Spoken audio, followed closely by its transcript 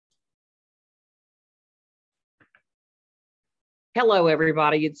Hello,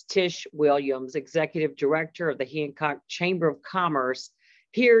 everybody. It's Tish Williams, Executive Director of the Hancock Chamber of Commerce,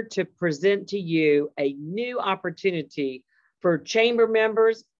 here to present to you a new opportunity for chamber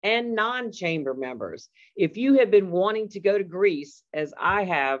members and non-chamber members. If you have been wanting to go to Greece, as I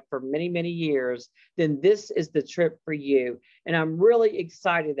have for many, many years, then this is the trip for you. And I'm really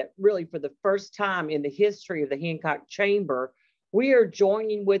excited that really for the first time in the history of the Hancock Chamber, we are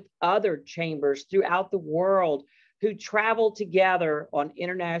joining with other chambers throughout the world who travel together on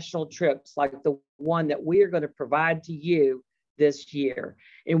international trips like the one that we are going to provide to you this year.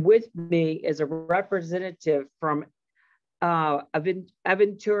 And with me is a representative from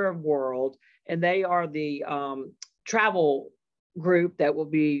Aventura World, and they are the travel group that will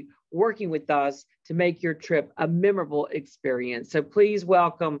be working with us to make your trip a memorable experience. So please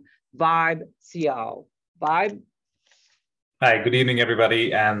welcome Vibe Sial. Vibe. Hi, good evening,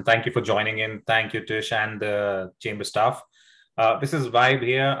 everybody, and thank you for joining in. Thank you, Tish, and the Chamber staff. This is Vibe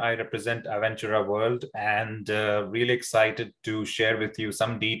here. I represent Aventura World, and really excited to share with you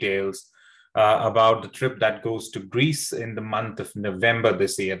some details about the trip that goes to Greece in the month of November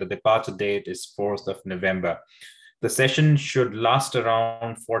this year. The departure date is 4th of November. The session should last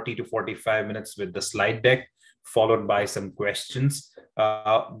around 40 to 45 minutes with the slide deck, followed by some questions.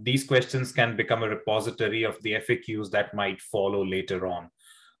 These questions can become a repository of the FAQs that might follow later on.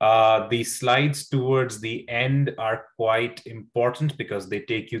 The slides towards the end are quite important because they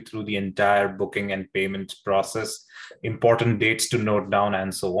take you through the entire booking and payment process, important dates to note down,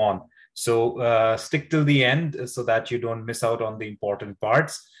 and so on. So stick till the end so that you don't miss out on the important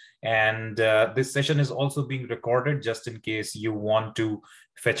parts. And this session is also being recorded just in case you want to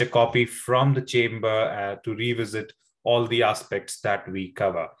fetch a copy from the chamber to revisit all the aspects that we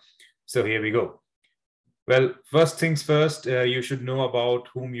cover. So here we go. Well, first things first, you should know about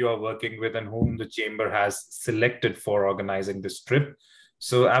whom you are working with and whom the chamber has selected for organizing this trip.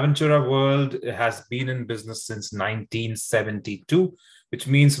 So Aventura World has been in business since 1972, which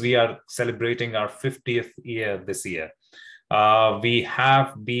means we are celebrating our 50th year this year. We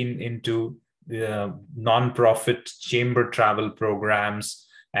have been into non-profit chamber travel programs,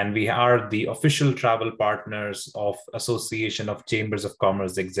 and we are the official travel partners of Association of Chambers of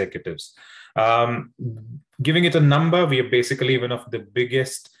Commerce Executives. Giving it a number, we are basically one of the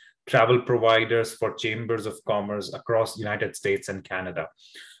biggest travel providers for chambers of commerce across the United States and Canada.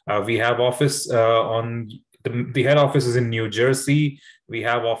 We have office on the head office is in New Jersey. We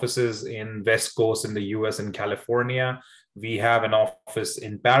have offices in West Coast in the US and California. We have an office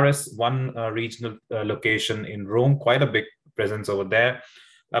in Paris, one regional location in Rome, quite a big presence over there,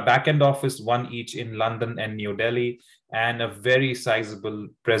 a back-end office, one each in London and New Delhi, and a very sizable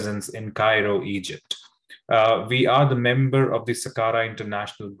presence in Cairo, Egypt. We are the member of the Sakara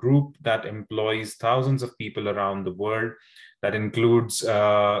International Group that employs thousands of people around the world. That includes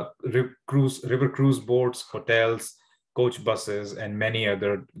river cruise boats, hotels, coach buses, and many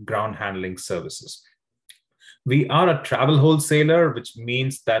other ground handling services. We are a travel wholesaler, which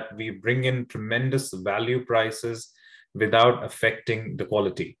means that we bring in tremendous value prices without affecting the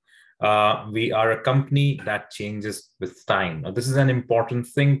quality. We are a company that changes with time. Now, this is an important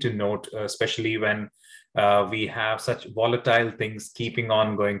thing to note, especially when we have such volatile things keeping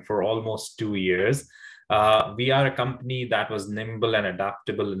on going for almost 2 years. We are a company that was nimble and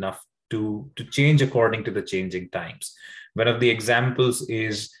adaptable enough to change according to the changing times. One of the examples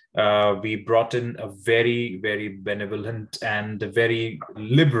is we brought in a very, very benevolent and very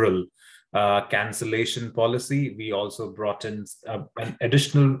liberal cancellation policy. We also brought in an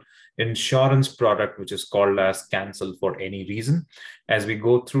additional insurance product, which is called as cancel for any reason. As we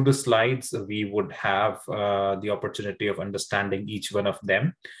go through the slides, we would have the opportunity of understanding each one of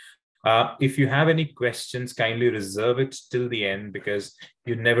them. If you have any questions, kindly reserve it till the end, because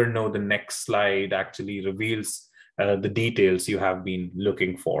you never know, the next slide actually reveals the details you have been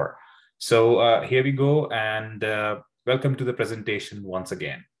looking for. So here we go, and welcome to the presentation once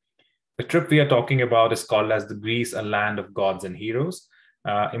again. The trip we are talking about is called as the Greece, a land of gods and heroes.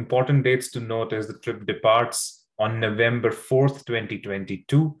 Important dates to note is the trip departs on November 4th,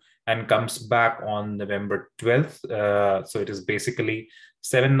 2022, and comes back on November 12th. So it is basically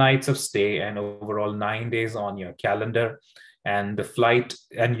 7 nights of stay and overall 9 days on your calendar. And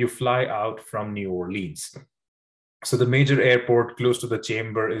you fly out from New Orleans. So the major airport close to the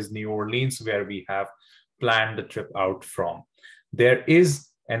chamber is New Orleans, where we have planned the trip out from. There is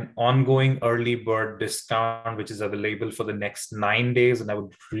an ongoing early bird discount, which is available for the next 9 days. And I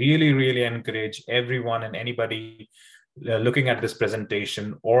would really, really encourage everyone and anybody looking at this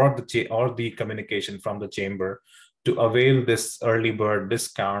presentation or the communication from the chamber to avail this early bird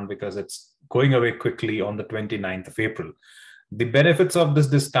discount, because it's going away quickly on the 29th of April. The benefits of this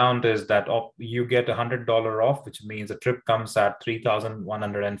discount is that you get $100 off, which means the trip comes at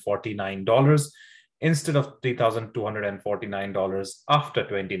 $3,149 instead of $3,249 after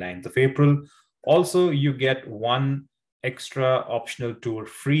 29th of April. Also, you get one extra optional tour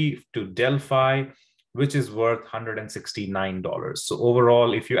free to Delphi, which is worth $169. So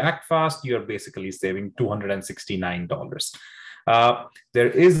overall, if you act fast, you're basically saving $269. There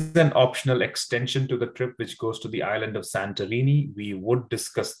is an optional extension to the trip, which goes to the island of Santorini. We would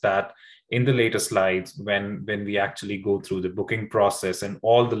discuss that in the later slides when we actually go through the booking process and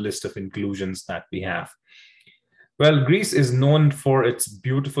all the list of inclusions that we have. Well, Greece is known for its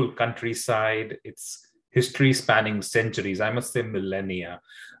beautiful countryside, its history spanning centuries, I must say millennia,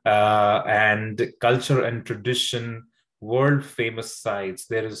 and culture and tradition, world famous sites.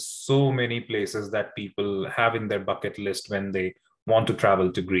 There is so many places that people have in their bucket list when they want to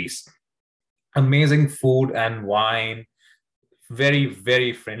travel to Greece. Amazing food and wine, very,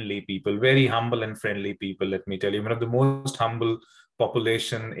 very friendly people, very humble and friendly people. Let me tell you, one of the most humble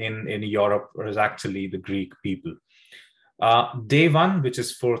population in Europe is actually the Greek people. Day one, which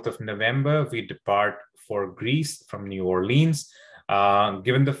is 4th of November, we depart for Greece from New Orleans.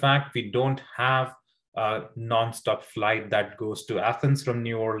 Given the fact we don't have a non-stop flight that goes to Athens from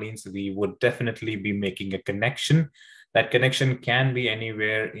New Orleans, we would definitely be making a connection. That connection can be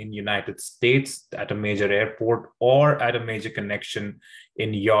anywhere in United States at a major airport or at a major connection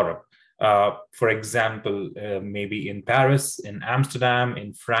in Europe. For example, maybe in Paris, in Amsterdam,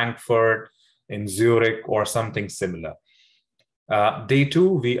 in Frankfurt, in Zurich, or something similar. Day two,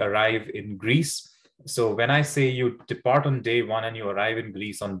 we arrive in Greece. So when I say you depart on day one and you arrive in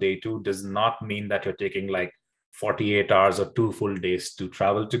Greece on day two, does not mean that you're taking like 48 hours or 2 full days to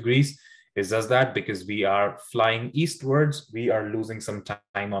travel to Greece. It's just that because we are flying eastwards, we are losing some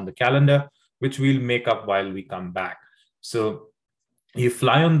time on the calendar, which we'll make up while we come back. So you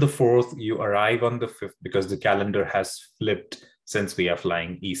fly on the 4th, you arrive on the 5th because the calendar has flipped since we are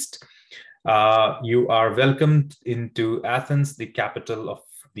flying east. You are welcomed into Athens, the capital of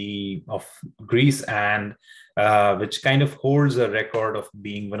Greece, and which kind of holds a record of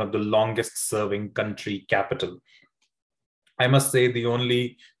being one of the longest serving country capital. I must say the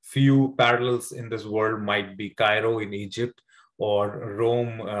only few parallels in this world might be Cairo in Egypt, or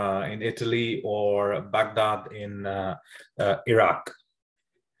Rome in Italy, or Baghdad in Iraq.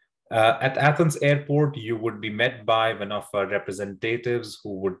 At Athens airport, you would be met by one of our representatives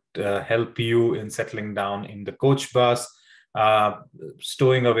who would help you in settling down in the coach bus,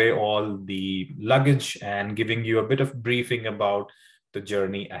 stowing away all the luggage and giving you a bit of briefing about the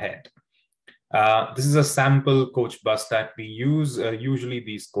journey ahead. This is a sample coach bus that we use. Usually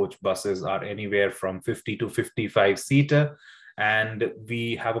these coach buses are anywhere from 50 to 55 seater. And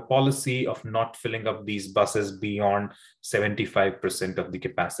we have a policy of not filling up these buses beyond 75% of the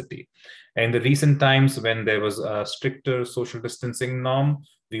capacity. In the recent times when there was a stricter social distancing norm,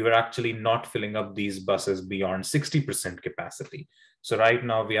 we were actually not filling up these buses beyond 60% capacity. So right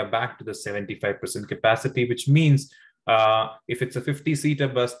now we are back to the 75% capacity, which means if it's a 50-seater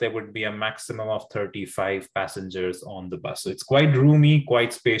bus, there would be a maximum of 35 passengers on the bus. So it's quite roomy,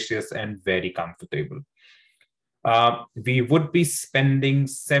 quite spacious, and very comfortable. We would be spending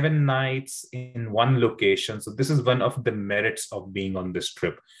 7 nights in one location. So this is one of the merits of being on this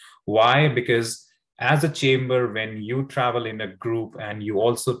trip. Why? Because as a chamber, when you travel in a group and you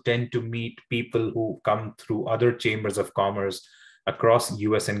also tend to meet people who come through other chambers of commerce across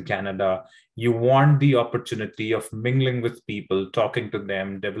US and Canada, you want the opportunity of mingling with people, talking to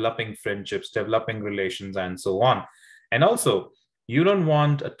them, developing friendships, developing relations, and so on. And also, you don't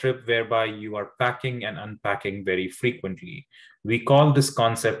want a trip whereby you are packing and unpacking very frequently. We call this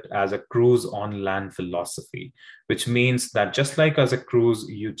concept as a cruise on land philosophy, which means that just like as a cruise,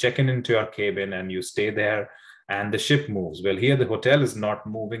 you check in into your cabin and you stay there and the ship moves. Well, here the hotel is not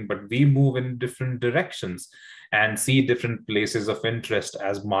moving, but we move in different directions and see different places of interest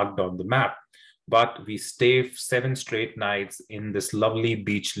as marked on the map. But we stay 7 straight nights in this lovely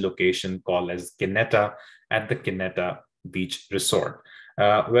beach location called as Kineta at the Kineta Beach Resort.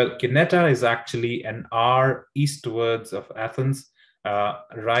 Well, Kineta is actually an hour eastwards of Athens.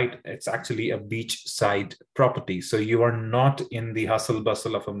 Right, it's actually a beachside property. So you are not in the hustle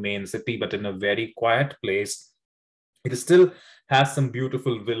bustle of a main city, but in a very quiet place. It still has some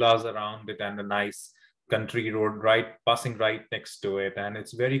beautiful villas around it and a nice country road passing right next to it. And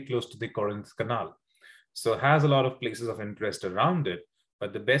it's very close to the Corinth Canal. So it has a lot of places of interest around it.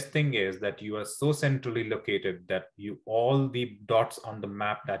 But the best thing is that you are so centrally located that all the dots on the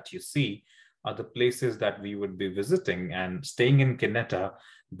map that you see are the places that we would be visiting. And staying in Kineta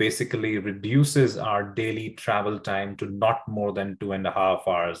basically reduces our daily travel time to not more than 2.5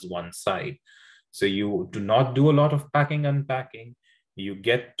 hours one side. So you do not do a lot of packing, unpacking. You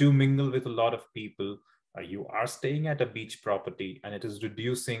get to mingle with a lot of people. You are staying at a beach property, and it is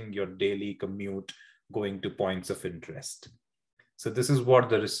reducing your daily commute going to points of interest. So this is what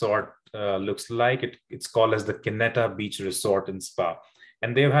the resort looks like. It's called as the Kineta Beach Resort and Spa.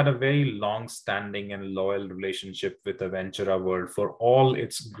 And they've had a very long-standing and loyal relationship with Aventura World for all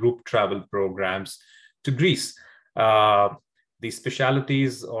its group travel programs to Greece. The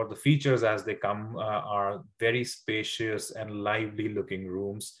specialities or the features as they come are very spacious and lively looking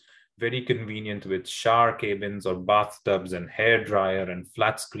rooms, very convenient with shower cabins or bathtubs and hair dryer and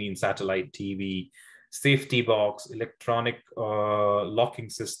flat screen satellite TV, safety box, electronic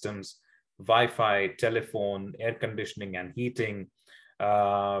locking systems, Wi-Fi, telephone, air conditioning and heating,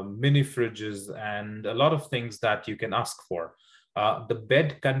 mini fridges, and a lot of things that you can ask for. The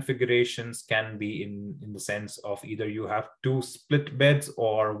bed configurations can be in the sense of either you have 2 split beds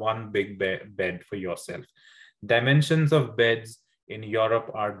or 1 big bed for yourself. Dimensions of beds in Europe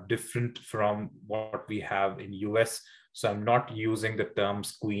are different from what we have in US. So I'm not using the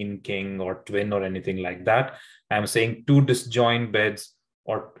terms queen, king, or twin or anything like that. I'm saying 2 disjoint beds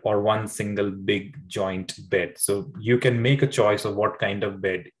or 1 single big joint bed. So you can make a choice of what kind of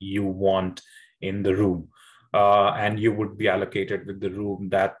bed you want in the room. And you would be allocated with the room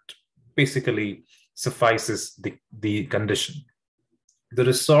that basically suffices the condition. The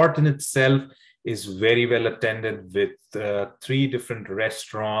resort in itself is very well attended with 3 different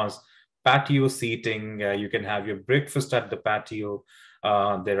restaurants, patio seating. You can have your breakfast at the patio.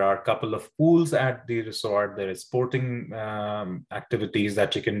 There are a couple of pools at the resort. There is sporting activities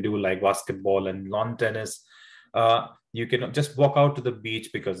that you can do like basketball and lawn tennis. You can just walk out to the beach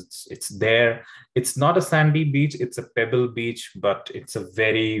because it's there. It's not a sandy beach, it's a pebble beach, but it's a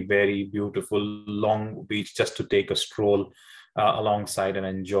very, very beautiful long beach just to take a stroll alongside and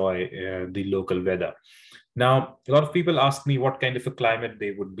enjoy the local weather. Now, a lot of people ask me what kind of a climate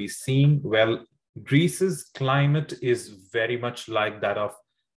they would be seeing. Well, Greece's climate is very much like that of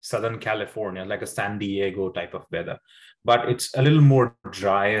Southern California, like a San Diego type of weather, but it's a little more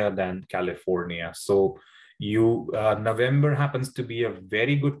drier than California. So November happens to be a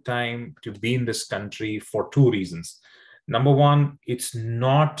very good time to be in this country for 2 reasons. Number one, it's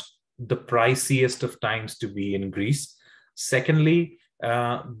not the priciest of times to be in Greece. Secondly,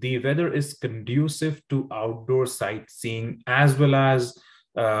 the weather is conducive to outdoor sightseeing, as well as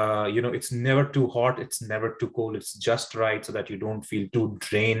it's never too hot, it's never too cold, it's just right so that you don't feel too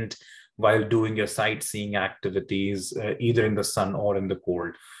drained while doing your sightseeing activities, either in the sun or in the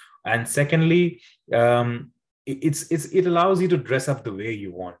cold. And secondly, it allows you to dress up the way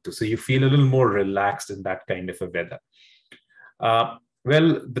you want to, so you feel a little more relaxed in that kind of a weather.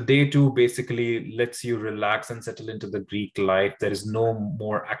 Well, the day 2 basically lets you relax and settle into the Greek life. There is no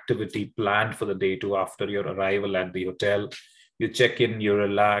more activity planned for the day 2 after your arrival at the hotel. You check in, you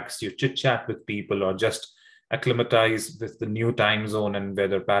relax, you chit chat with people, or just acclimatize with the new time zone and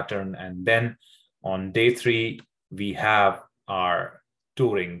weather pattern. And then on day 3, we have our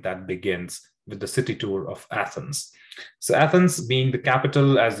touring that begins with the city tour of Athens. So Athens, being the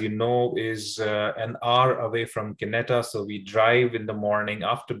capital, as you know, is an hour away from Kineta. So we drive in the morning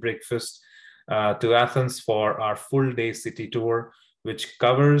after breakfast to Athens for our full day city tour, which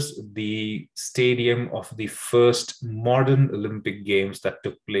covers the stadium of the first modern Olympic Games that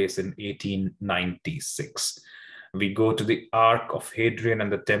took place in 1896. We go to the Ark of Hadrian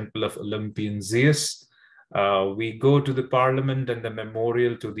and the Temple of Olympian Zeus. We go to the Parliament and the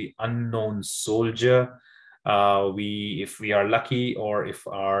memorial to the unknown soldier. If we are lucky, or if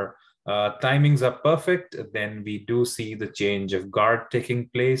our timings are perfect, then we do see the change of guard taking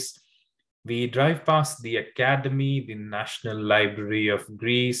place. We drive past the Academy, the National Library of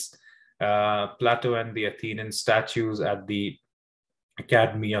Greece, Plato and the Athenian statues at the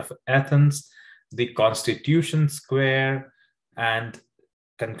Academy of Athens, the Constitution Square, and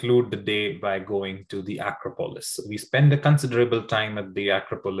conclude the day by going to the Acropolis. We spend a considerable time at the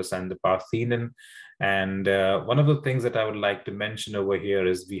Acropolis and the Parthenon. And one of the things that I would like to mention over here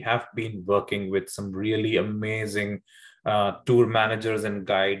is we have been working with some really amazing tour managers and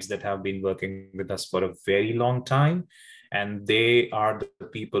guides that have been working with us for a very long time. And they are the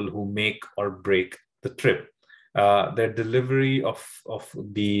people who make or break the trip. Their delivery of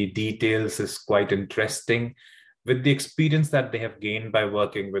the details is quite interesting. With the experience that they have gained by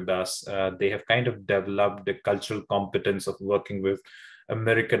working with us, they have kind of developed the cultural competence of working with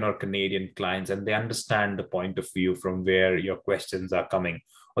American or Canadian clients, and they understand the point of view from where your questions are coming,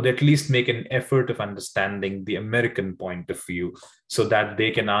 or they at least make an effort of understanding the American point of view so that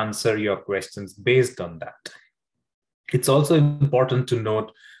they can answer your questions based on that. It's also important to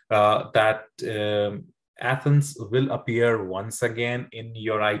note that Athens will appear once again in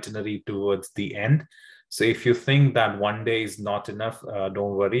your itinerary towards the end. So if you think that one day is not enough,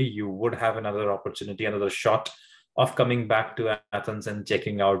 don't worry, you would have another opportunity, another shot of coming back to Athens and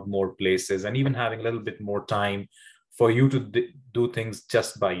checking out more places and even having a little bit more time for you to do things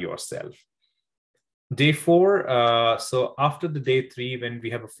just by yourself. Day 4, so after the day 3, when we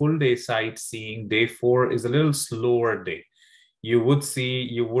have a full day sightseeing, day 4 is a little slower day. You would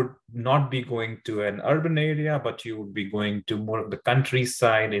not be going to an urban area, but you would be going to more of the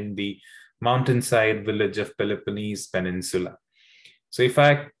countryside in the mountainside village of Peloponnese Peninsula. So if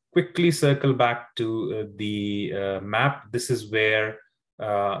I quickly circle back to the map, this is where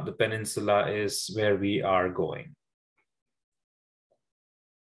the peninsula is, where we are going.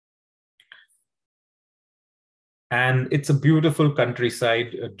 And it's a beautiful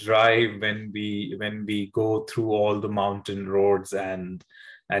countryside drive when we go through all the mountain roads and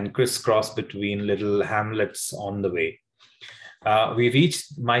crisscross between little hamlets on the way. We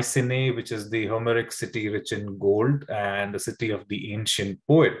reached Mycenae, which is the Homeric city rich in gold and the city of the ancient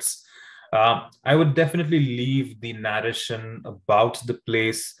poets. I would definitely leave the narration about the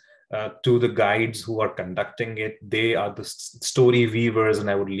place to the guides who are conducting it. They are the story weavers, and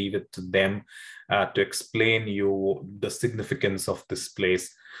I would leave it to them to explain you the significance of this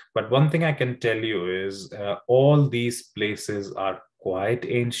place. But one thing I can tell you is all these places are quite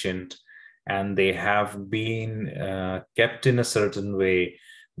ancient, and they have been kept in a certain way.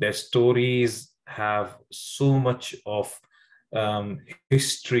 Their stories have so much of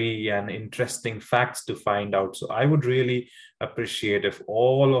history and interesting facts to find out. So I would really appreciate if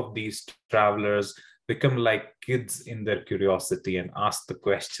all of these travelers become like kids in their curiosity and ask the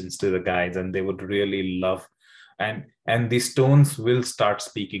questions to the guides, and they would really love, and the stones will start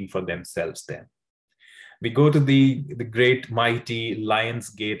speaking for themselves then. We go to the great mighty Lion's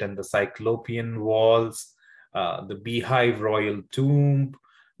Gate and the Cyclopean walls, the Beehive Royal Tomb,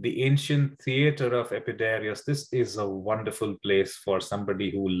 the ancient theater of Epidarius. This is a wonderful place for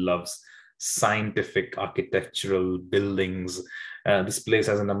somebody who loves scientific architectural buildings. This place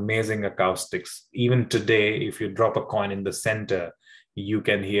has an amazing acoustics. Even today, if you drop a coin in the center, you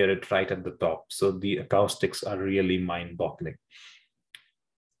can hear it right at the top. So the acoustics are really mind-boggling.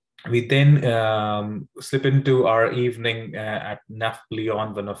 We then slip into our evening at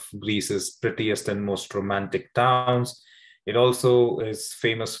Nafplion, one of Greece's prettiest and most romantic towns. It also is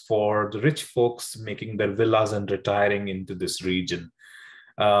famous for the rich folks making their villas and retiring into this region.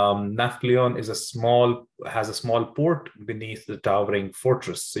 Nafplion has a small port beneath the towering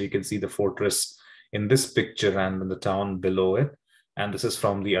fortress. So you can see the fortress in this picture and the town below it. And this is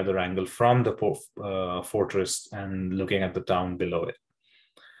from the other angle, from the fortress and looking at the town below it.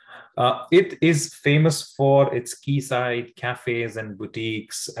 It is famous for its quayside cafes and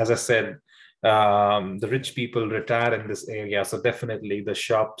boutiques. As I said, the rich people retire in this area. So definitely the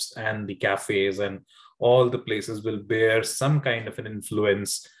shops and the cafes and all the places will bear some kind of an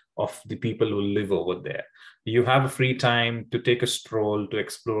influence of the people who live over there. You have a free time to take a stroll, to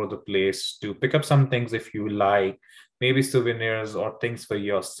explore the place, to pick up some things if you like, maybe souvenirs or things for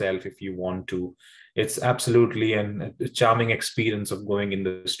yourself if you want to. It's absolutely a charming experience of going in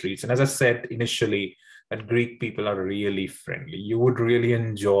the streets. And as I said initially, that Greek people are really friendly. You would really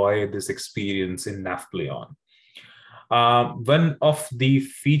enjoy this experience in Nafplion. One of the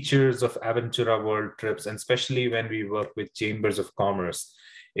features of Aventura World trips, and especially when we work with chambers of commerce,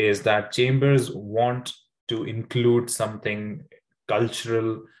 is that chambers want to include something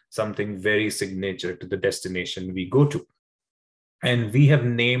cultural, something very signature to the destination we go to. And we have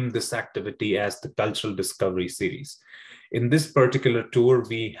named this activity as the Cultural Discovery Series. In this particular tour,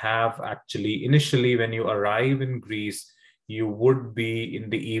 we have actually, initially when you arrive in Greece, you would be in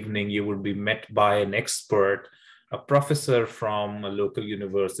the evening, you would be met by an expert, a professor from a local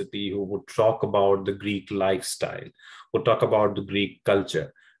university who would talk about the Greek lifestyle, would talk about the Greek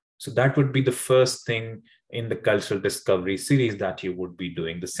culture. So that would be the first thing in the Cultural Discovery Series that you would be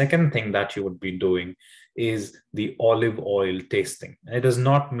doing. The second thing that you would be doing is the olive oil tasting. And it does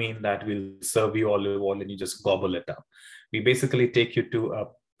not mean that we'll serve you olive oil and you just gobble it up. We basically take you to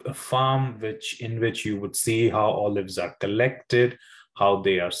a farm in which you would see how olives are collected, how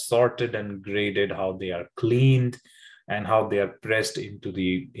they are sorted and graded, how they are cleaned, and how they are pressed into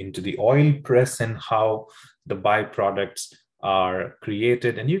the oil press, and how the byproducts are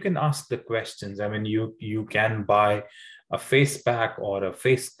created. And you can ask the questions. I mean, you can buy a face pack or a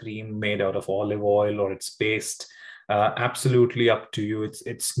face cream made out of olive oil or its paste. Absolutely up to you.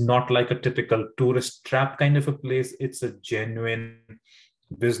 It's not like a typical tourist trap kind of a place. It's a genuine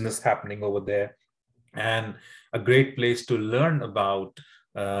business happening over there, and a great place to learn about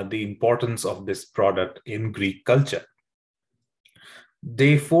the importance of this product in Greek culture.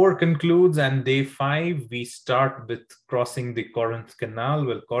 Day 4 concludes, and day 5, we start with crossing the Corinth Canal.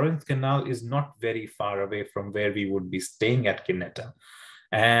 Well, Corinth Canal is not very far away from where we would be staying at Kineta.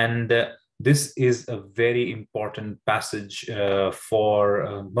 And this is a very important passage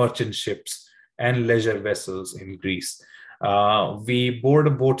for merchant ships and leisure vessels in Greece. We board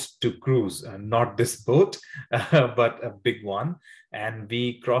a boat to cruise, not this boat, but a big one, and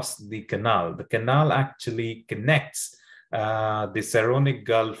we cross the canal. The canal actually connects the Saronic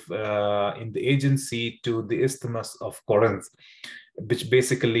Gulf in the Aegean Sea to the Isthmus of Corinth, which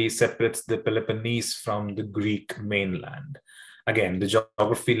basically separates the Peloponnese from the Greek mainland. Again, the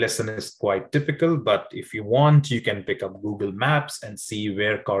geography lesson is quite typical, but if you want, you can pick up Google Maps and see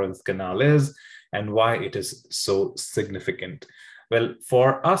where Corinth Canal is and why it is so significant. Well,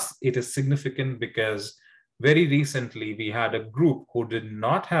 for us, it is significant because very recently we had a group who did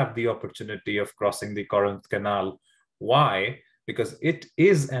not have the opportunity of crossing the Corinth Canal. Why? Because it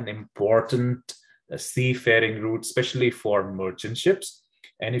is an important seafaring route, especially for merchant ships.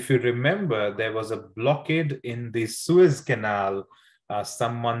 And if you remember, there was a blockade in the Suez Canal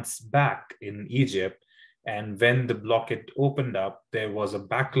some months back in Egypt. And when the blockade opened up, there was a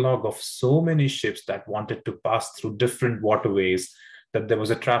backlog of so many ships that wanted to pass through different waterways that there was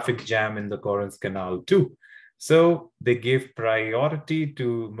a traffic jam in the Corinth Canal too. So they gave priority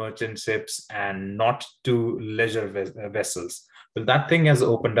to merchant ships and not to leisure vessels. Well, that thing has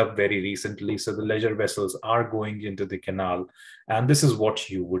opened up very recently. So the leisure vessels are going into the canal. And this is what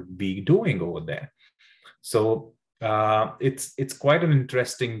you would be doing over there. So it's quite an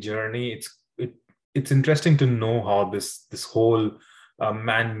interesting journey. It's interesting to know how this whole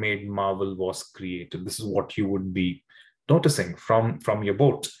man-made marvel was created. This is what you would be noticing from your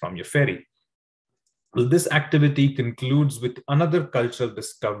boat, from your ferry. Well, this activity concludes with another cultural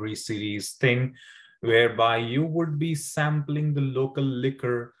discovery series thing, whereby you would be sampling the local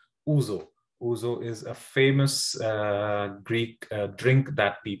liquor ouzo. Ouzo is a famous Greek drink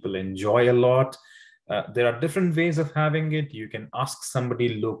that people enjoy a lot. There are different ways of having it. You can ask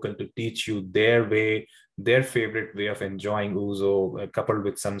somebody local to teach you their way, their favorite way of enjoying ouzo, coupled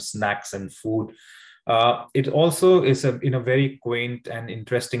with some snacks and food. It also is in a very quaint and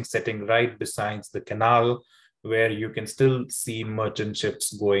interesting setting right besides the canal, where you can still see merchant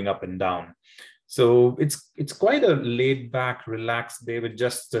ships going up and down. So it's quite a laid back, relaxed day with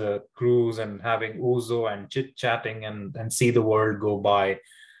just cruise and having ouzo and chit-chatting and see the world go by.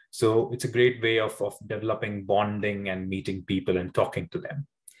 So it's a great way of developing bonding and meeting people and talking to them.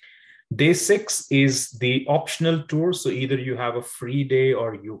 Day 6 is the optional tour. So either you have a free day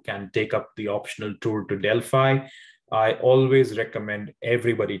or you can take up the optional tour to Delphi. I always recommend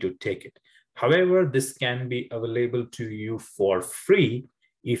everybody to take it. However, this can be available to you for free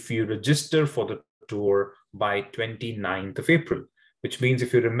if you register for the tour by 29th of April, which means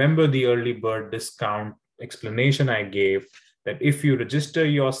if you remember the early bird discount explanation I gave, that if you register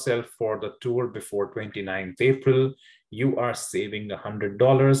yourself for the tour before 29th April, you are saving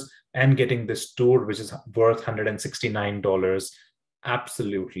 $100 and getting this tour, which is worth $169,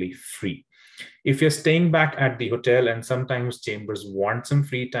 absolutely free. If you're staying back at the hotel, and sometimes chambers want some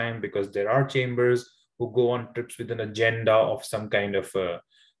free time because there are chambers who go on trips with an agenda of some kind of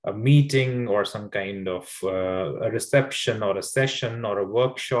a meeting or some kind of a reception or a session or a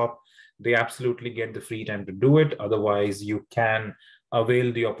workshop, they absolutely get the free time to do it. Otherwise, you can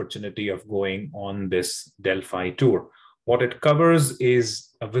avail the opportunity of going on this Delphi tour. What it covers is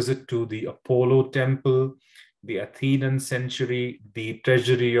a visit to the Apollo temple, the Athenian century, the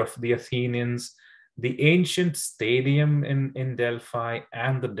treasury of the Athenians, the ancient stadium in Delphi,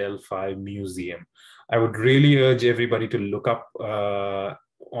 and the Delphi Museum. I would really urge everybody to look up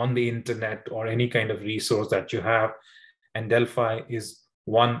on the internet or any kind of resource that you have. And Delphi is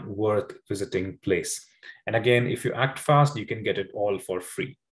one worth visiting place. And again, if you act fast, you can get it all for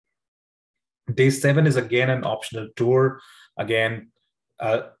free. Day 7 is again an optional tour. Again,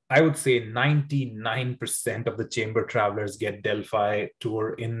 I would say 99% of the chamber travelers get Delphi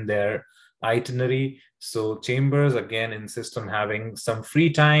tour in their itinerary. So chambers again insist on having some free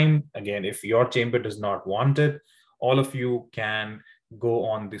time. Again, if your chamber does not want it, all of you can go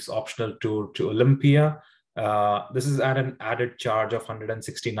on this optional tour to Olympia. This is at an added charge of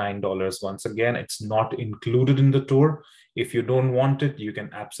 $169. Once again, it's not included in the tour. If you don't want it, you can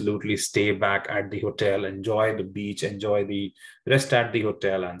absolutely stay back at the hotel, enjoy the beach, enjoy the rest at the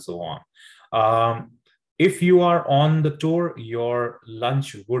hotel, and so on. If you are on the tour, your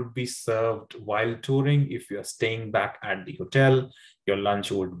lunch would be served while touring. If you are staying back at the hotel, your lunch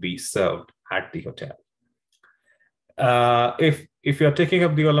would be served at the hotel. If you're taking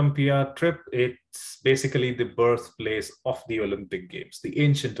up the Olympia trip, it's basically the birthplace of the Olympic Games, the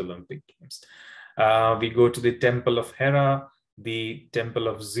ancient Olympic Games. We go to the Temple of Hera, the Temple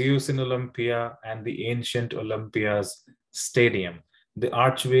of Zeus in Olympia, and the ancient Olympia's stadium. The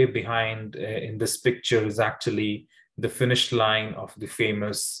archway behind in this picture is actually the finish line of the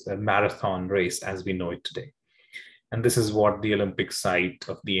famous marathon race as we know it today. And this is what the Olympic site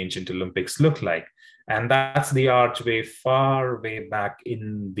of the ancient Olympics look like. And that's the archway far way back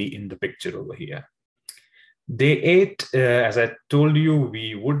in the picture over here. Day 8, as I told you,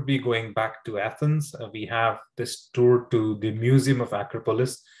 we would be going back to Athens. We have this tour to the Museum of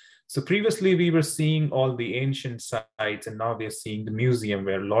Acropolis. So previously we were seeing all the ancient sites, and now we are seeing the museum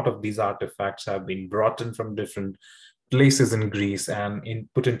where a lot of these artifacts have been brought in from different places in Greece and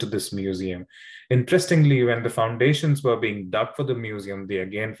put into this museum. Interestingly, when the foundations were being dug for the museum, they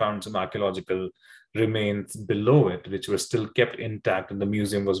again found some archaeological remains below it, which were still kept intact, and the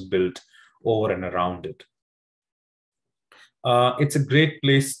museum was built over and around it. It's a great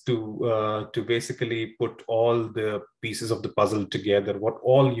place to basically put all the pieces of the puzzle together. What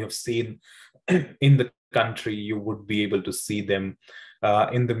all you have seen in the country, you would be able to see them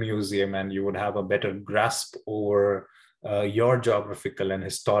in the museum, and you would have a better grasp over your geographical and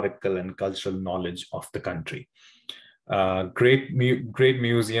historical and cultural knowledge of the country. Great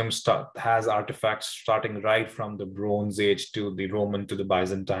museum has artifacts starting right from the Bronze Age to the Roman to the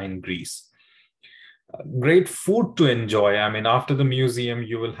Byzantine Greece. Great food to enjoy. I mean, after the museum,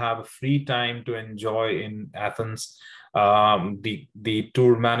 you will have a free time to enjoy in Athens. The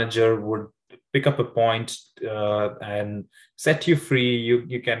tour manager would pick up a point and set you free.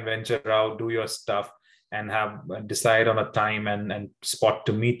 You can venture out, do your stuff, and decide on a time and spot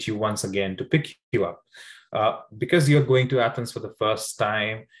to meet you once again to pick you up. Because you're going to Athens for the first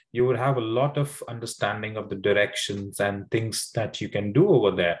time, you would have a lot of understanding of the directions and things that you can do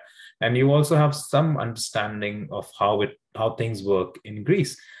over there. And you also have some understanding of how things work in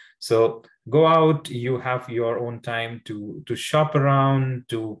Greece. So go out, you have your own time to shop around,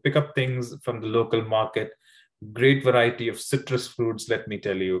 to pick up things from the local market. Great variety of citrus fruits, let me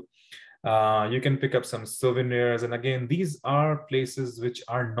tell you. You can pick up some souvenirs. And again, these are places which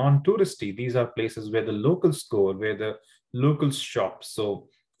are non-touristy. These are places where the locals go, where the locals shop. So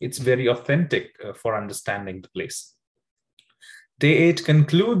it's very authentic for understanding the place. Day 8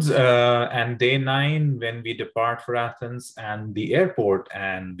 concludes, and day 9, when we depart for Athens and the airport,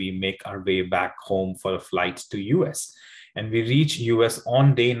 and we make our way back home for a flight to US. And we reach US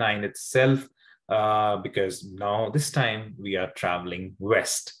on day 9 itself, because now this time we are traveling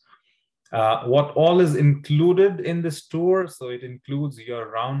west. What all is included in this tour? So it includes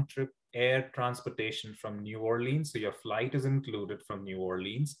your round trip air transportation from New Orleans. So your flight is included from New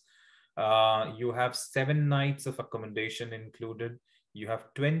Orleans. You have 7 nights of accommodation included. You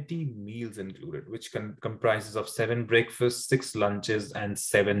have 20 meals included, which comprises of 7 breakfasts, 6 lunches, and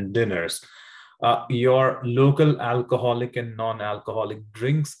 7 dinners. Your local alcoholic and non-alcoholic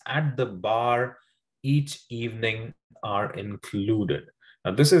drinks at the bar each evening are included.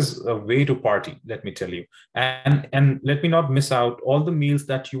 Now, this is a way to party, let me tell you. And let me not miss out, all the meals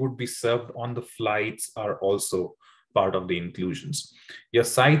that you would be served on the flights are also part of the inclusions. Your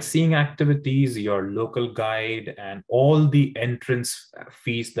sightseeing activities, your local guide, and all the entrance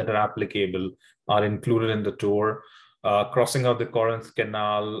fees that are applicable are included in the tour. Crossing of the Corinth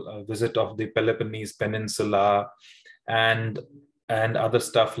Canal, a visit of the Peloponnese Peninsula, and other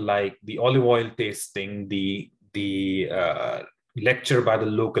stuff like the olive oil tasting, the lecture by the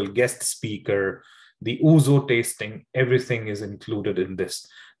local guest speaker, the ouzo tasting, everything is included in this.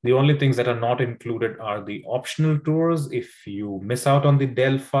 The only things that are not included are the optional tours. If you miss out on the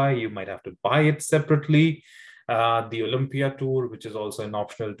Delphi, you might have to buy it separately. The Olympia tour, which is also an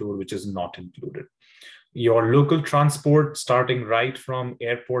optional tour, which is not included. Your local transport, starting right from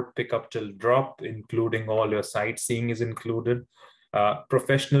airport pickup till drop, including all your sightseeing, is included.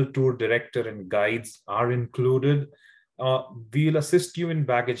 Professional tour director and guides are included. We'll assist you in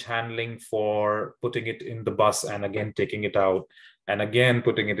baggage handling for putting it in the bus and again taking it out, and again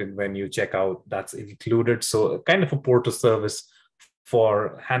putting it in when you check out. That's included. So kind of a porter service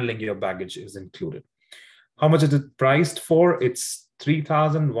for handling your baggage is included. How much is it priced for? It's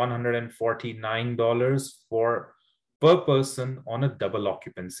 $3,149 per person on a double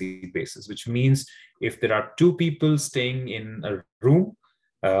occupancy basis, which means if there are 2 people staying in a room,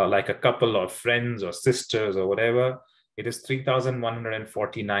 like a couple or friends or sisters or whatever, it is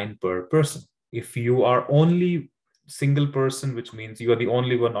 $3,149 per person. if you are only single person, which means you are the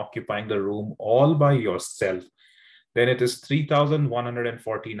only one occupying the room all by yourself, then it is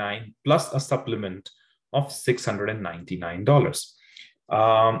 $3,149 plus a supplement of $699.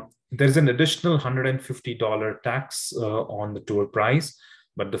 There's an additional $150 tax on the tour price,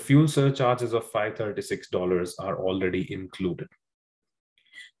 but the fuel surcharges of $536 are already included.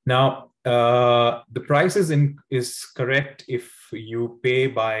 Now, the price is correct if you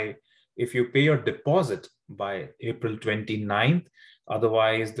pay your deposit by April 29th.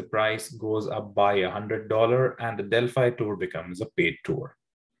 Otherwise, the price goes up by $100 and the Delphi tour becomes a paid tour.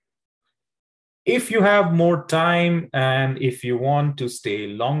 If you have more time and if you want to stay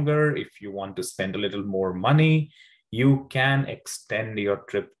longer, if you want to spend a little more money, you can extend your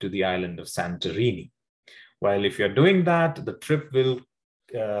trip to the island of Santorini. While if you're doing that, the trip to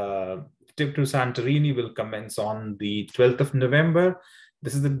Santorini will commence on the 12th of November.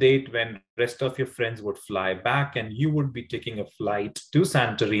 This is the date when the rest of your friends would fly back and you would be taking a flight to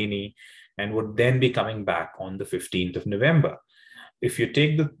Santorini and would then be coming back on the 15th of November. If you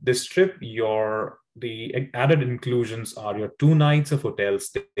take this trip, the added inclusions are your 2 nights of hotel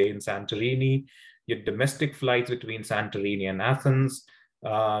stay in Santorini, your domestic flights between Santorini and Athens,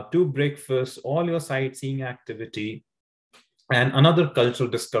 2 breakfasts, all your sightseeing activity, and another cultural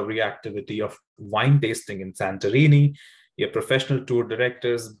discovery activity of wine tasting in Santorini, your professional tour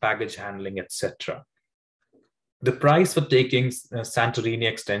directors, baggage handling, etc. The price for taking Santorini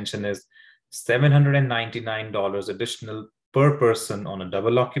extension is $799 additional per person on a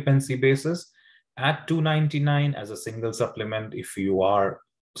double occupancy basis, at $299 as a single supplement if you are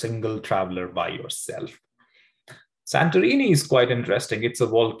a single traveler by yourself. Santorini is quite interesting. It's a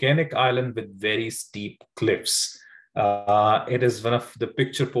volcanic island with very steep cliffs. It is one of the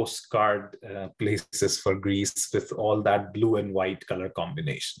picture postcard places for Greece with all that blue and white color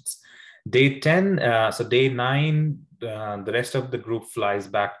combinations. Day 10, so day 9, the rest of the group flies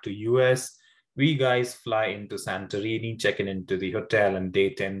back to US. We guys fly into Santorini, check in into the hotel, and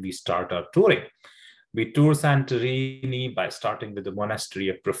day 10, we start our touring. We tour Santorini by starting with the monastery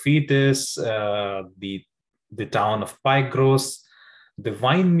of Prophetus, the town of Pygros, the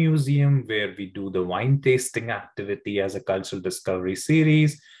wine museum where we do the wine tasting activity as a cultural discovery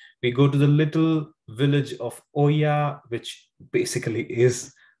series. We go to the little village of Oia, which basically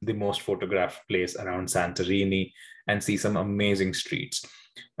is the most photographed place around Santorini, and see some amazing streets.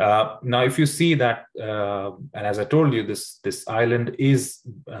 Now, if you see that, and as I told you, this island is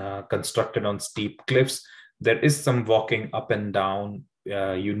constructed on steep cliffs, there is some walking up and down.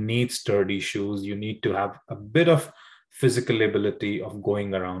 You need sturdy shoes. You need to have a bit of physical ability of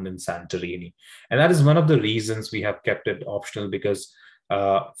going around in Santorini. And that is one of the reasons we have kept it optional, because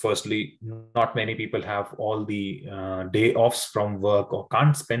firstly, not many people have all the day offs from work or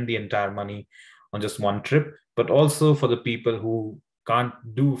can't spend the entire money on just one trip, but also for the people who can't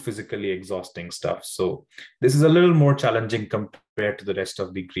do physically exhausting stuff. So this is a little more challenging compared to the rest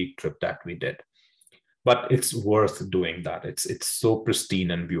of the Greek trip that we did. But it's worth doing that. It's so pristine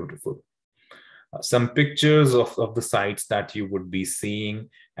and beautiful. Some pictures of the sites that you would be seeing.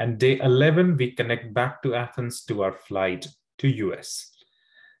 And day 11, we connect back to Athens to our flight to US.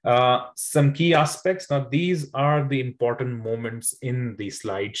 Some key aspects. Now, these are the important moments in the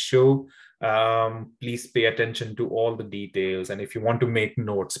slideshow. Please pay attention to all the details. And if you want to make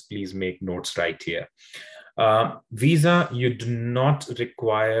notes, please make notes right here. Visa, you do not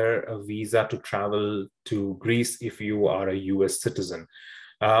require a visa to travel to Greece if you are a US citizen.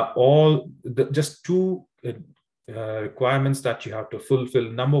 Just 2 requirements that you have to fulfill.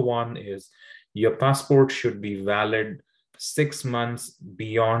 Number 1 is your passport should be valid 6 months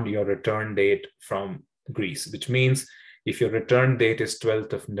beyond your return date from Greece, which means if your return date is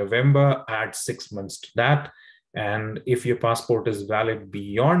 12th of November, add 6 months to that. And if your passport is valid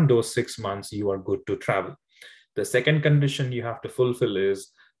beyond those 6 months, you are good to travel. The second condition you have to fulfill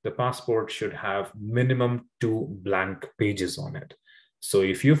is the passport should have minimum 2 blank pages on it. So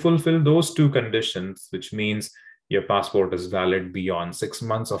if you fulfill those 2 conditions, which means your passport is valid beyond 6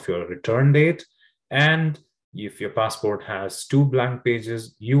 months of your return date, and if your passport has 2 blank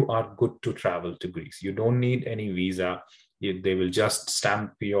pages, you are good to travel to Greece. You don't need any visa. They will just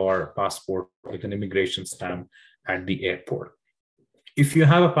stamp your passport with an immigration stamp at the airport. If you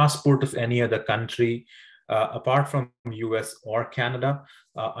have a passport of any other country, apart from US or Canada,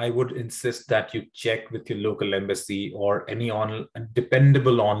 I would insist that you check with your local embassy or any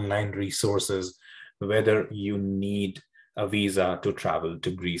dependable online resources whether you need a visa to travel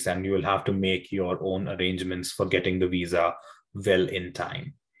to Greece, and you will have to make your own arrangements for getting the visa well in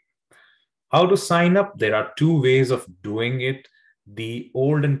time. How to sign up? There are 2 ways of doing it. The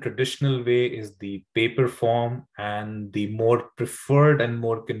old and traditional way is the paper form, and the more preferred and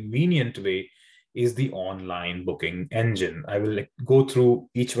more convenient way is the online booking engine. I will go through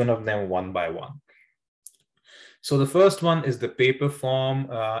each one of them one by one. So the first one is the paper form.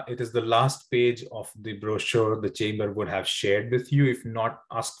 It is the last page of the brochure the chamber would have shared with you. If not,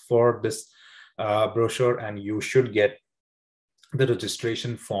 ask for this brochure and you should get the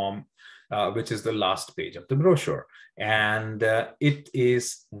registration form, which is the last page of the brochure. And it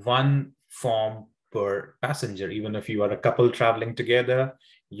is one form per passenger. Even if you are a couple traveling together,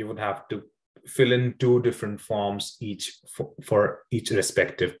 you would have to fill in 2 different forms each for each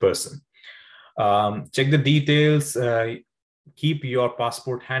respective person. Check the details. Keep your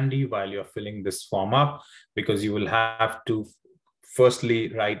passport handy while you're filling this form up, because you will have to firstly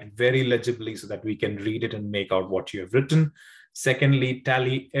write very legibly so that we can read it and make out what you have written. Secondly,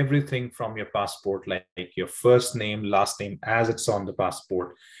 tally everything from your passport, like your first name, last name as it's on the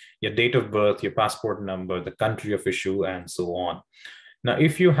passport, your date of birth, your passport number, the country of issue, and so on. Now,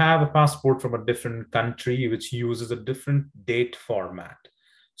 if you have a passport from a different country which uses a different date format,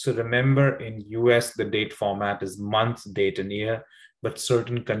 so remember, in US, the date format is month, date, and year, but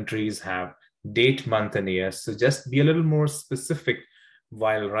certain countries have date, month, and year. So just be a little more specific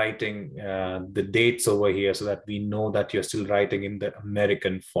while writing the dates over here so that we know that you're still writing in the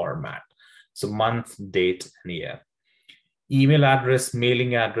American format. So month, date, and year. Email address,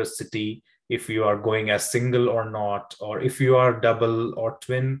 mailing address, city, if you are going as single or not, or if you are double or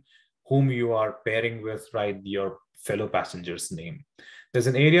twin, whom you are pairing with, write your fellow passenger's name. There's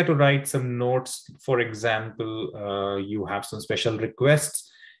an area to write some notes. For example, you have some special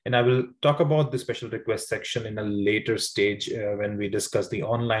requests, and I will talk about the special request section in a later stage when we discuss the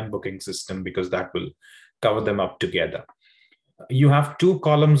online booking system, because that will cover them up together. You have 2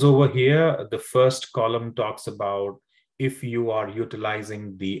 columns over here. The first column talks about if you are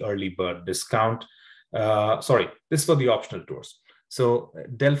utilizing the early bird discount. Sorry, this is for the optional tours. So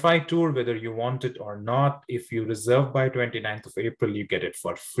Delphi tour, whether you want it or not, if you reserve by 29th of April, you get it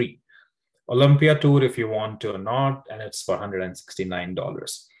for free. Olympia tour, if you want to or not, and it's for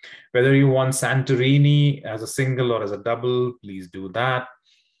 $169. Whether you want Santorini as a single or as a double, please do that.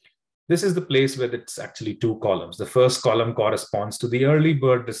 This is the place where it's actually 2 columns. The first column corresponds to the early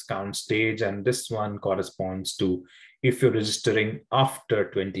bird discount stage, and this one corresponds to if you're registering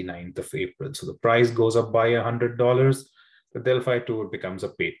after 29th of April. So the price goes up by $100. The Delphi tour becomes a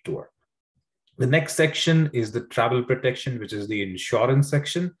paid tour. The next section is the travel protection, which is the insurance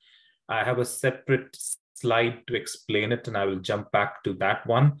section. I have a separate slide to explain it, and I will jump back to that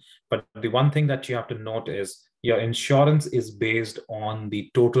one. But the one thing that you have to note is your insurance is based on the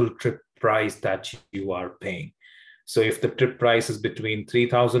total trip price that you are paying. So if the trip price is between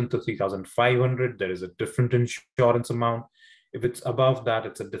 $3,000 to $3,500, there is a different insurance amount. If it's above that,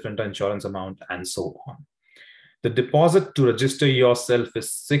 it's a different insurance amount, and so on. The deposit to register yourself is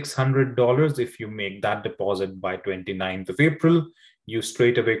 $600. If you make that deposit by 29th of April, you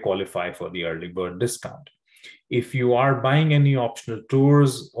straight away qualify for the early bird discount. If you are buying any optional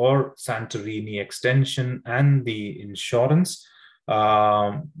tours or Santorini extension and the insurance,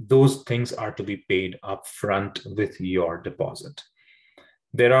 those things are to be paid upfront with your deposit.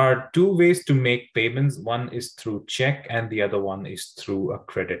 There are 2 ways to make payments. One is through check and the other one is through a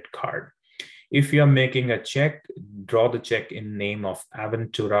credit card. If you're making a check, draw the check in name of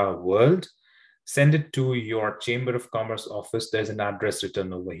Aventura World, send it to your Chamber of Commerce office. There's an address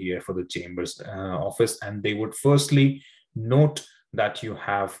written over here for the Chamber's office, and they would firstly note that you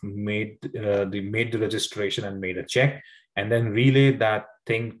have made the registration and made a check, and then relay that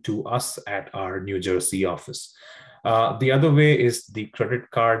thing to us at our New Jersey office. The other way is the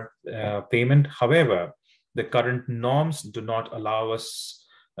credit card payment. However, the current norms do not allow us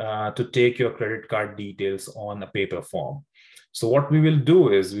to take your credit card details on a paper form. So what we will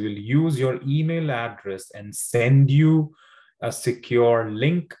do is we will use your email address and send you a secure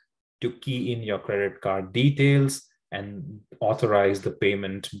link to key in your credit card details and authorize the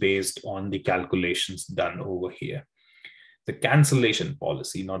payment based on the calculations done over here. The cancellation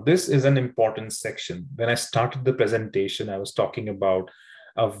policy. Now, this is an important section. When I started the presentation, I was talking about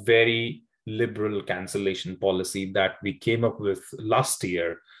a very liberal cancellation policy that we came up with last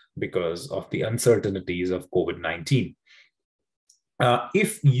year because of the uncertainties of COVID-19.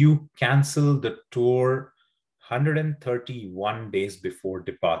 If you cancel the tour 131 days before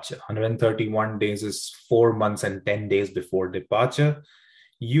departure, 131 days is 4 months and 10 days before departure,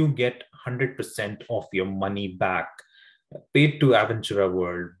 you get 100% of your money back, paid to Aventura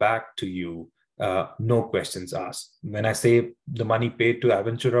World, back to you, no questions asked. When I say the money paid to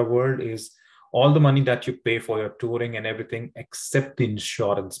Aventura World is all the money that you pay for your touring and everything, except the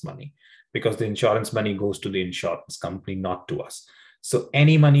insurance money, because the insurance money goes to the insurance company, not to us. So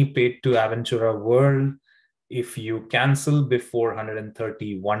any money paid to Aventura World, if you cancel before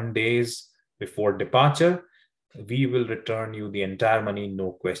 131 days before departure, we will return you the entire money,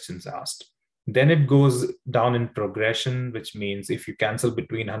 no questions asked. Then it goes down in progression, which means if you cancel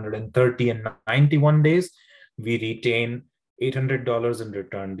between 130 and 91 days, we retain $800 and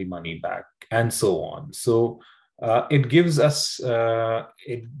return the money back, and so on. So it gives us,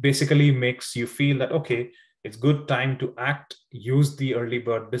 it basically makes you feel that, okay, it's good time to act, use the early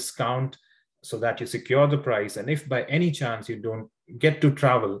bird discount so that you secure the price. And if by any chance you don't get to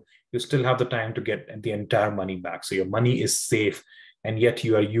travel, you still have the time to get the entire money back. So your money is safe, and yet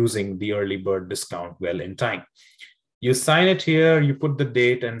you are using the early bird discount well in time. You sign it here, you put the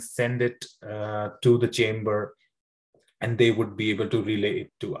date and send it to the chamber, and they would be able to relay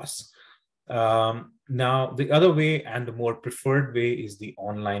it to us. Now, the other way and the more preferred way is the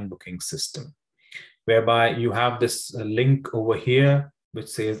online booking system, whereby you have this link over here, which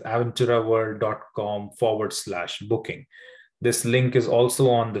says aventuraworld.com/booking. This link is also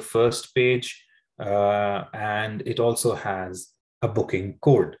on the first page, and it also has a booking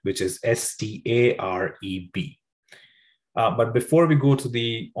code, which is STAREB. But before we go to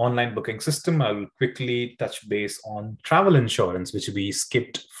the online booking system, I will quickly touch base on travel insurance, which we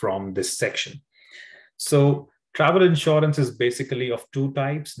skipped from this section. So travel insurance is basically of two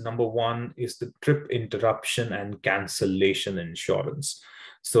types. Number one is the trip interruption and cancellation insurance.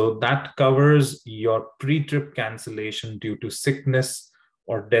 So that covers your pre-trip cancellation due to sickness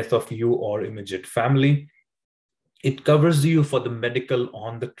or death of you or immediate family. It covers you for the medical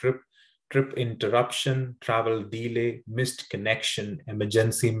on the trip, trip interruption, travel delay, missed connection,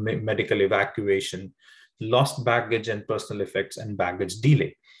 emergency medical evacuation, lost baggage and personal effects, and baggage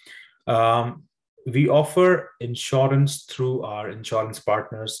delay. We offer insurance through our insurance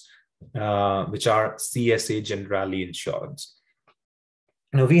partners, which are CSA Generali Insurance.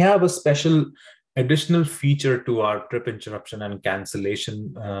 Now, we have a special additional feature to our trip interruption and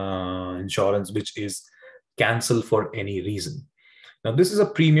cancellation insurance, which is cancel for any reason. Now, this is a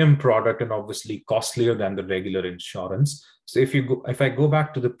premium product and obviously costlier than the regular insurance. So if I go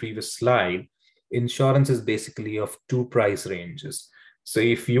back to the previous slide, insurance is basically of two price ranges. So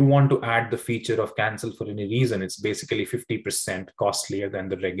if you want to add the feature of cancel for any reason, it's basically 50% costlier than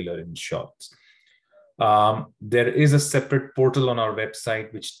the regular insurance. There is a separate portal on our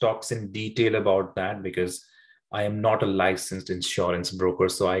website which talks in detail about that, because I am not a licensed insurance broker,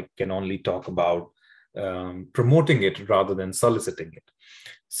 so I can only talk about promoting it rather than soliciting it.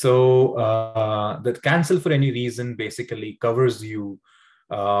 So the cancel for any reason basically covers you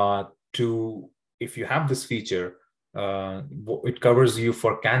if you have this feature, it covers you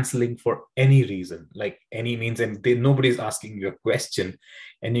for canceling for any reason, like any means, and nobody's asking you a question,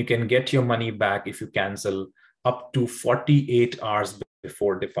 and you can get your money back if you cancel up to 48 hours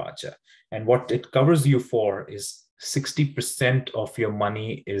before departure. And what it covers you for is 60% of your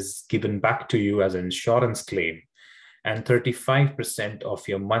money is given back to you as an insurance claim, and 35% of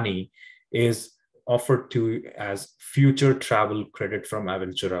your money is offered to as future travel credit from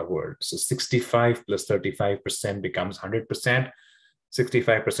Aventura World. So 65 plus 35% becomes 100%.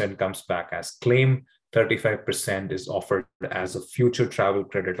 65% comes back as claim. 35% is offered as a future travel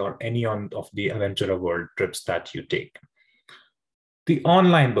credit or any of the Aventura World trips that you take. The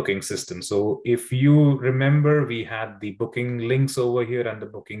online booking system. So if you remember, we had the booking links over here and the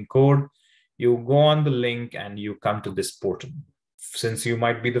booking code. You go on the link and you come to this portal. Since you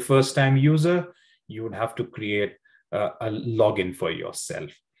might be the first time user, you would have to create a login for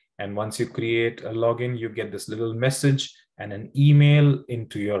yourself. And once you create a login, you get this little message and an email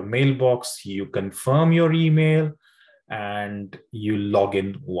into your mailbox. You confirm your email and you log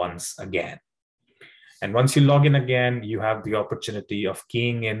in once again. And once you log in again, you have the opportunity of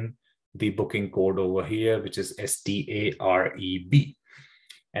keying in the booking code over here, which is STAREB.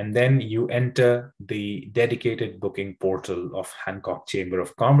 And then you enter the dedicated booking portal of Hancock Chamber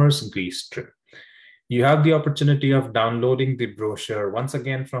of Commerce Greece trip. You have the opportunity of downloading the brochure once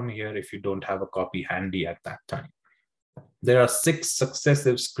again from here if you don't have a copy handy at that time. There are 6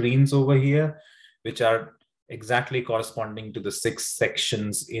 successive screens over here, which are exactly corresponding to the 6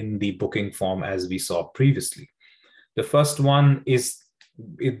 sections in the booking form as we saw previously. The first one is,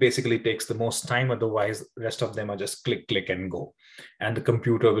 it basically takes the most time, otherwise the rest of them are just click, click and go. And the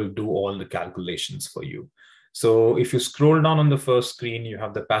computer will do all the calculations for you. So if you scroll down on the first screen, you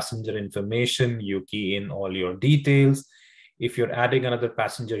have the passenger information, you key in all your details. If you're adding another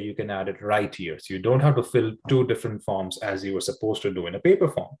passenger, you can add it right here. So you don't have to fill 2 different forms as you were supposed to do in a paper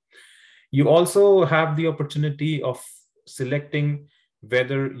form. You also have the opportunity of selecting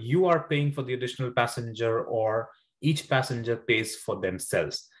whether you are paying for the additional passenger or each passenger pays for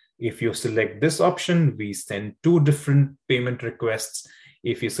themselves. If you select this option, we send two different payment requests.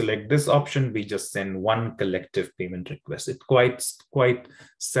 If you select this option, we just send one collective payment request. It's quite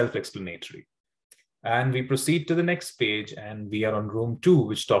self-explanatory. And we proceed to the next page, and we are on room 2,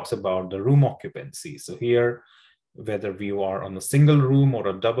 which talks about the room occupancy. So here, whether you are on a single room or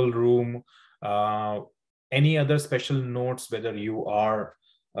a double room, any other special notes, whether you are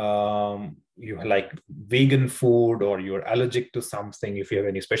you like vegan food or you're allergic to something, if you have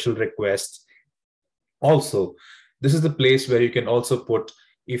any special requests. Also, this is the place where you can also put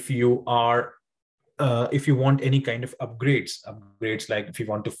if you are if you want any kind of upgrades like if you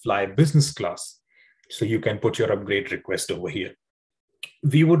want to fly business class, so you can put your upgrade request over here.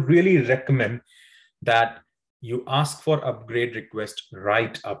 We would really recommend that you ask for upgrade request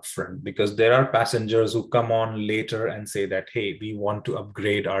right up front, because there are passengers who come on later and say that, hey, we want to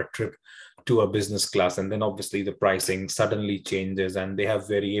upgrade our trip to a business class. And then obviously the pricing suddenly changes and they have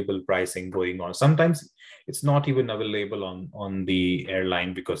variable pricing going on. Sometimes it's not even available on the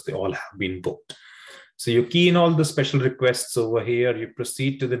airline because they all have been booked. So you key in all the special requests over here, you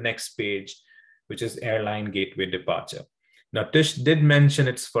proceed to the next page, which is airline gateway departure. Now, Tish did mention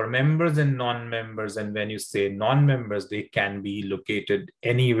it's for members and non-members. And when you say non-members, they can be located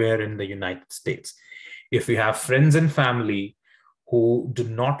anywhere in the United States. If you have friends and family who do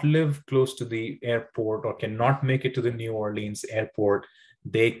not live close to the airport or cannot make it to the New Orleans airport,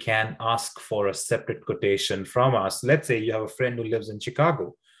 they can ask for a separate quotation from us. Let's say you have a friend who lives in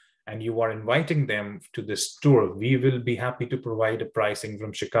Chicago and you are inviting them to this tour. We will be happy to provide a pricing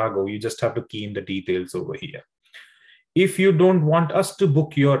from Chicago. You just have to key in the details over here. If you don't want us to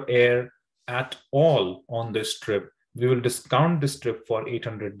book your air at all on this trip, we will discount this trip for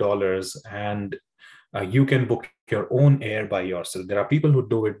 $800 and you can book your own air by yourself. There are people who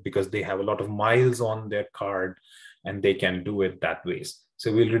do it because they have a lot of miles on their card and they can do it that way.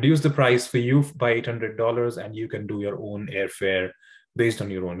 So we'll reduce the price for you by $800 and you can do your own airfare based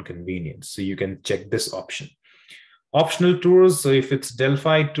on your own convenience. So you can check this option. Optional tours. So if it's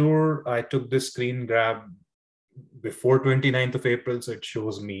Delphi tour, I took this screen grab before 29th of April, so it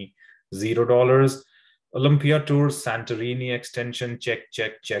shows me $0. Olympia tour, Santorini extension, check,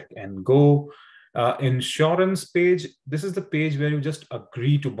 and go. Insurance page, this is the page where you just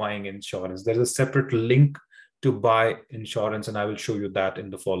agree to buying insurance. There's a separate link to buy insurance, and I will show you that in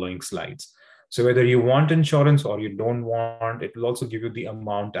the following slides. So whether you want insurance or you don't want, it will also give you the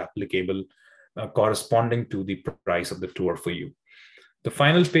amount applicable corresponding to the price of the tour for you. The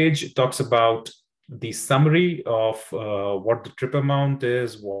final page talks about the summary of what the trip amount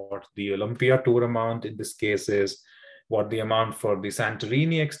is, what the Olympia tour amount in this case is, what the amount for the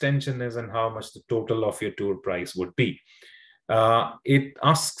Santorini extension is, and how much the total of your tour price would be. It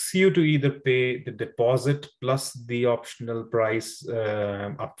asks you to either pay the deposit plus the optional price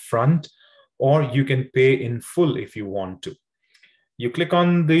up front, or you can pay in full if you want to. You click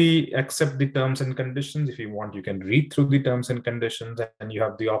on the accept the terms and conditions. If you want, you can read through the terms and conditions, and you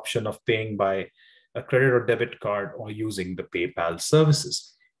have the option of paying by a credit or debit card or using the PayPal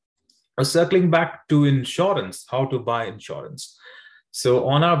services. Circling back to insurance, how to buy insurance. So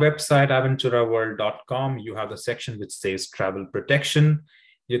on our website, aventuraworld.com, you have a section which says travel protection.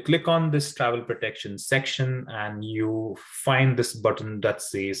 You click on this travel protection section and you find this button that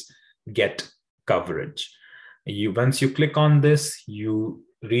says get coverage. Once you click on this, you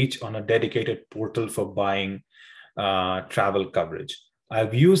reach on a dedicated portal for buying travel coverage.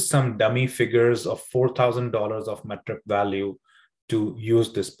 I've used some dummy figures of $4,000 of my trip value to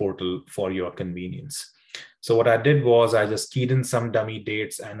use this portal for your convenience. So what I did was I just keyed in some dummy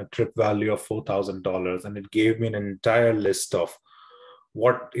dates and a trip value of $4,000, and it gave me an entire list of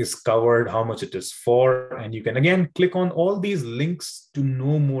what is covered, how much it is for. And you can again click on all these links to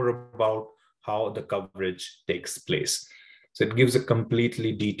know more about how the coverage takes place. So it gives a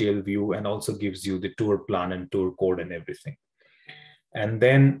completely detailed view and also gives you the tour plan and tour code and everything. And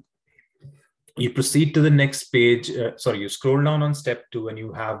then you proceed to the next page. You scroll down on step 2 and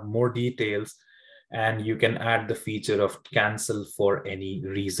you have more details, and you can add the feature of cancel for any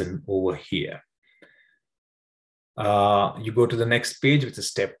reason over here. You go to the next page, which is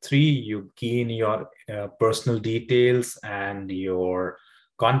step 3. You key in your personal details and your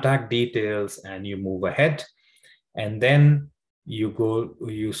contact details, and you move ahead. And then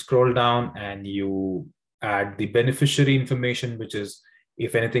you scroll down and you add the beneficiary information, which is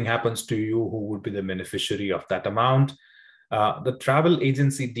if anything happens to you, who would be the beneficiary of that amount. The travel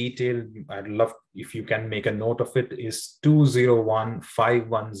agency detail, I'd love if you can make a note of it, is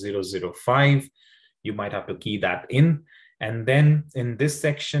 201-51005. You might have to key that in. And then in this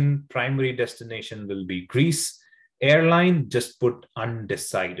section, primary destination will be Greece. Airline, just put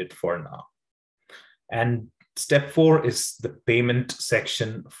undecided for now. And step 4 is the payment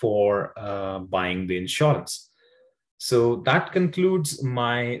section for buying the insurance. So that concludes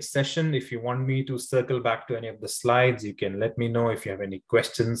my session. If you want me to circle back to any of the slides, you can let me know. If you have any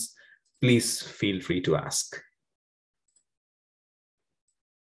questions, please feel free to ask.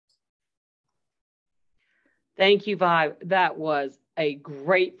 Thank you, Vibe. That was a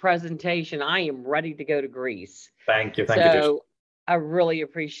great presentation. I am ready to go to Greece. Thank you. Thank you, Tish. I really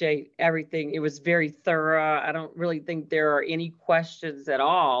appreciate everything. It was very thorough. I don't really think there are any questions at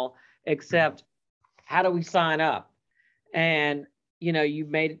all, except how do we sign up? And, you know, you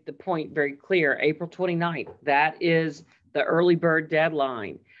made the point very clear, April 29th, that is the early bird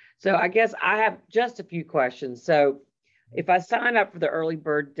deadline. So I guess I have just a few questions. So if I sign up for the early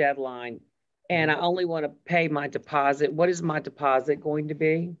bird deadline and I only want to pay my deposit, what is my deposit going to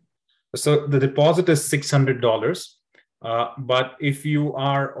be? So the deposit is $600. But if you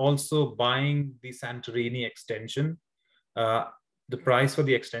are also buying the Santorini extension, the price for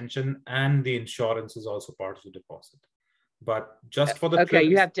the extension and the insurance is also part of the deposit. But just for the trip,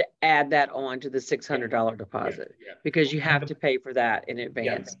 you have to add that on to the $600 deposit because you have to pay for that in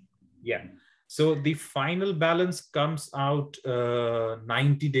advance. Yeah. So the final balance comes out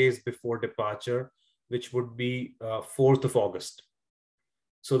 90 days before departure, which would be 4th of August.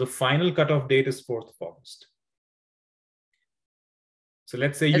 So the final cutoff date is 4th of August. So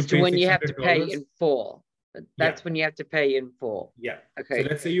let's say you pay when you have to pay in full. That's when you have to pay in full. Yeah. Okay. So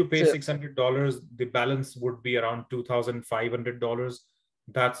let's say you pay $600. The balance would be around $2,500.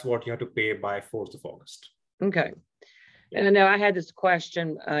 That's what you have to pay by 4th of August. Okay. And I know I had this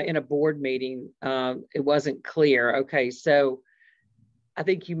question in a board meeting. It wasn't clear. Okay. So I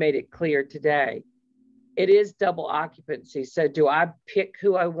think you made it clear today. It is double occupancy. So do I pick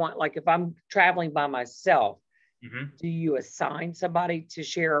who I want? Like if I'm traveling by myself, do you assign somebody to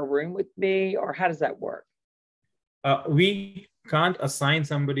share a room with me, or how does that work? We can't assign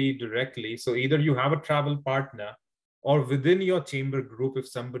somebody directly. So either you have a travel partner, or within your chamber group, if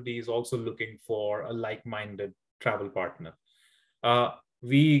somebody is also looking for a like-minded travel partner.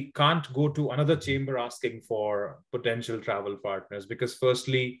 We can't go to another chamber asking for potential travel partners because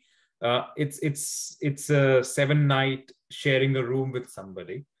firstly, it's a 7-night sharing a room with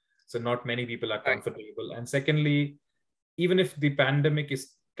somebody. So not many people are comfortable. And secondly, even if the pandemic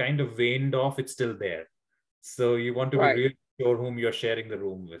is kind of waned off, it's still there. So you want to be really sure whom you're sharing the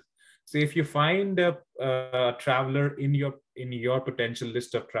room with. So if you find a traveler in your potential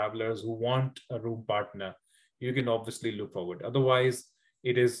list of travelers who want a room partner, you can obviously look forward. Otherwise,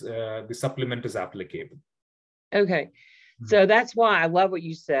 it is the supplement is applicable. Okay. So that's why I love what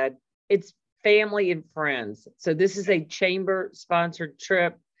you said. It's family and friends. So this is a chamber sponsored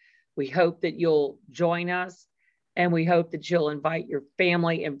trip. We hope that you'll join us, and we hope that you'll invite your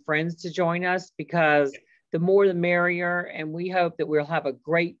family and friends to join us, because the more the merrier, and we hope that we'll have a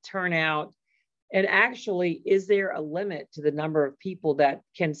great turnout. And actually, is there a limit to the number of people that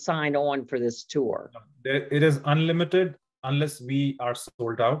can sign on for this tour? It is unlimited unless we are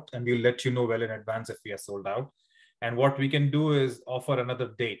sold out, and we'll let you know well in advance if we are sold out. And what we can do is offer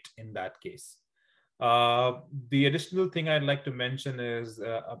another date in that case. The additional thing I'd like to mention is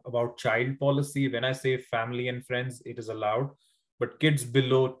about child policy. When I say family and friends, it is allowed, but kids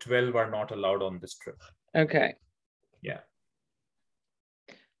below 12 are not allowed on this trip. Okay. Yeah.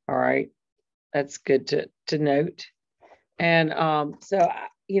 All right. That's good to note. And so,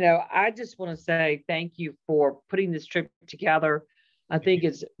 you know, I just want to say thank you for putting this trip together. I think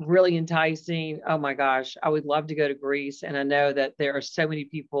it's really enticing. Oh my gosh, I would love to go to Greece. And I know that there are so many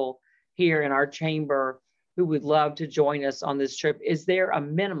people here in our chamber who would love to join us on this trip. Is there a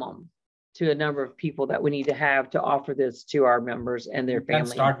minimum to a number of people that we need to have to offer this to our members and their family?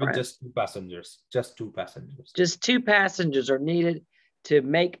 Let's start with just 2 passengers. Just 2 passengers. Just 2 passengers are needed to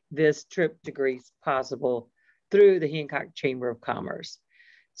make this trip to Greece possible through the Hancock Chamber of Commerce.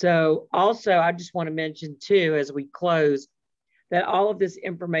 So also, I just want to mention too, as we close, that all of this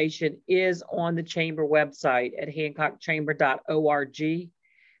information is on the chamber website at hancockchamber.org.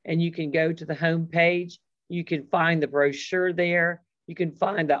 And you can go to the homepage. You can find the brochure there. You can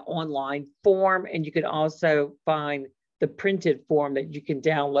find the online form, and you can also find the printed form that you can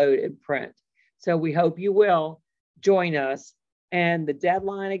download and print. So we hope you will join us. And the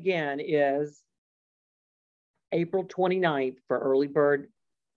deadline again is April 29th for early bird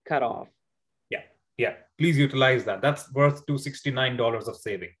cutoff. Yeah. Yeah, please utilize that. That's worth $269 of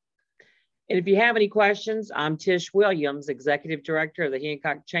saving. And if you have any questions, I'm Tish Williams, Executive Director of the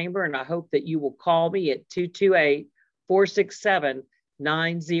Hancock Chamber, and I hope that you will call me at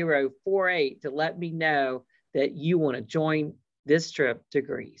 228-467-9048 to let me know that you want to join this trip to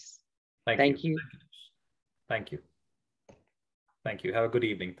Greece. Thank you. Thank you. Thank you. Have a good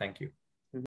evening. Thank you.